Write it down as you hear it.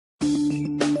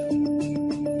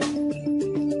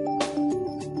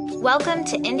Welcome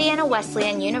to Indiana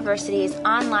Wesleyan University's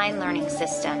online learning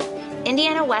system.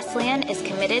 Indiana Wesleyan is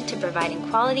committed to providing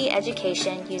quality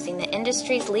education using the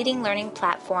industry's leading learning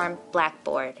platform,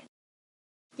 Blackboard.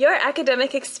 Your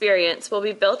academic experience will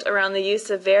be built around the use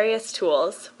of various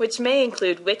tools, which may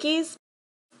include wikis,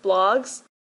 blogs,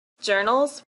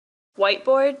 journals,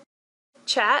 whiteboard,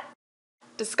 chat,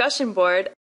 discussion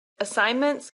board,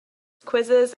 assignments,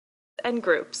 quizzes, and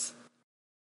groups.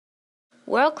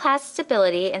 World-class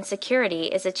stability and security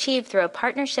is achieved through a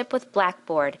partnership with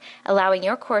Blackboard, allowing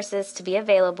your courses to be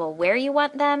available where you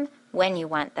want them, when you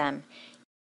want them.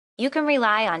 You can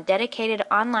rely on dedicated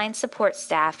online support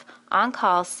staff on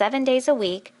call 7 days a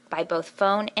week by both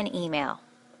phone and email.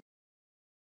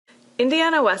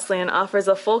 Indiana Wesleyan offers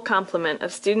a full complement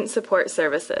of student support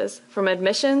services, from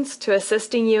admissions to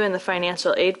assisting you in the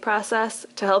financial aid process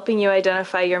to helping you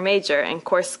identify your major and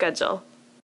course schedule.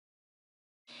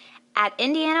 At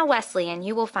Indiana Wesleyan,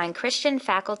 you will find Christian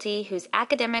faculty whose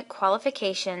academic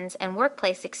qualifications and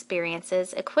workplace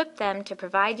experiences equip them to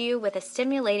provide you with a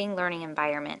stimulating learning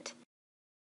environment.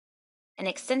 An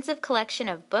extensive collection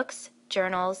of books,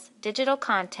 journals, digital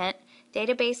content,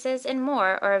 databases, and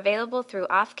more are available through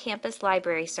off-campus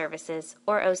library services,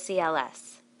 or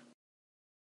OCLS.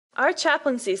 Our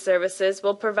chaplaincy services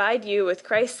will provide you with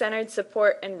Christ-centered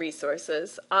support and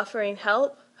resources, offering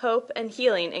help, hope, and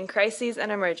healing in crises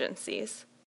and emergencies.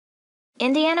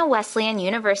 Indiana Wesleyan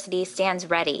University stands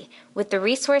ready with the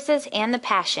resources and the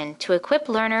passion to equip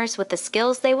learners with the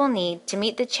skills they will need to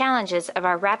meet the challenges of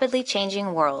our rapidly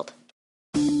changing world.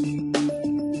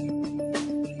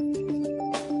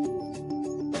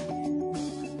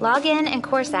 Login and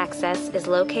course access is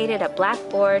located at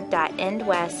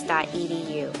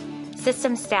blackboard.endwest.edu.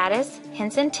 System status,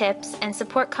 hints and tips, and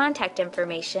support contact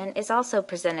information is also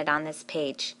presented on this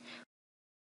page.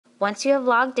 Once you have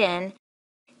logged in,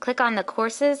 click on the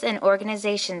Courses and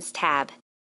Organizations tab.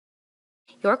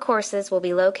 Your courses will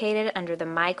be located under the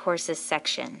My Courses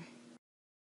section.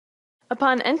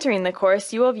 Upon entering the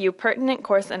course, you will view pertinent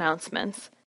course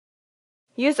announcements.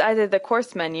 Use either the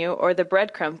course menu or the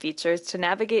breadcrumb features to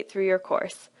navigate through your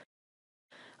course.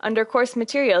 Under course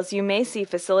materials, you may see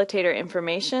facilitator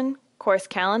information, course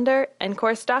calendar, and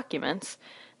course documents.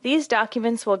 These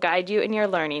documents will guide you in your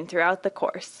learning throughout the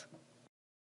course.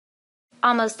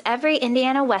 Almost every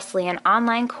Indiana Wesleyan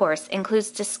online course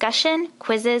includes discussion,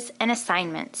 quizzes, and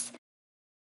assignments.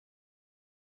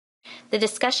 The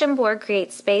discussion board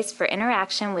creates space for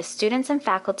interaction with students and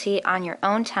faculty on your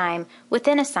own time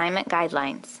within assignment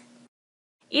guidelines.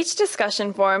 Each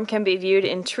discussion forum can be viewed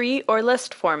in tree or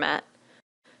list format.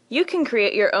 You can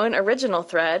create your own original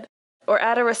thread or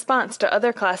add a response to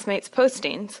other classmates'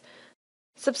 postings.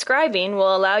 Subscribing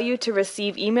will allow you to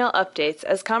receive email updates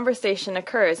as conversation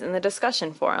occurs in the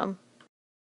discussion forum.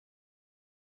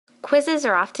 Quizzes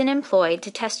are often employed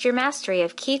to test your mastery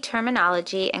of key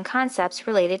terminology and concepts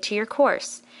related to your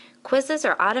course. Quizzes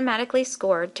are automatically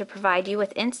scored to provide you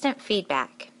with instant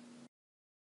feedback.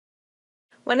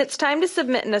 When it's time to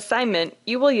submit an assignment,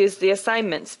 you will use the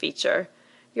Assignments feature.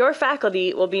 Your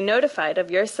faculty will be notified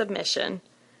of your submission.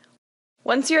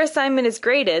 Once your assignment is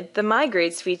graded, the My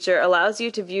Grades feature allows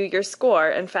you to view your score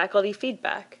and faculty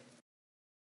feedback.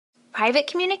 Private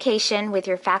communication with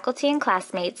your faculty and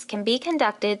classmates can be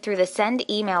conducted through the Send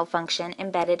Email function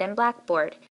embedded in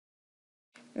Blackboard.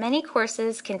 Many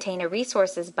courses contain a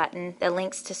Resources button that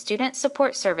links to student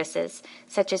support services,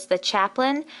 such as the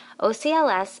Chaplain,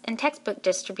 OCLS, and textbook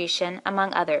distribution,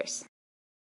 among others.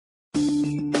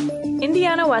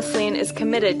 Indiana Wesleyan is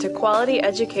committed to quality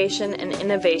education and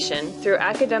innovation through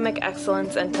academic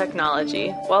excellence and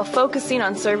technology, while focusing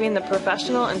on serving the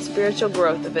professional and spiritual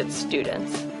growth of its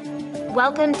students.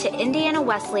 Welcome to Indiana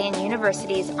Wesleyan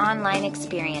University's online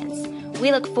experience.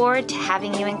 We look forward to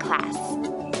having you in class.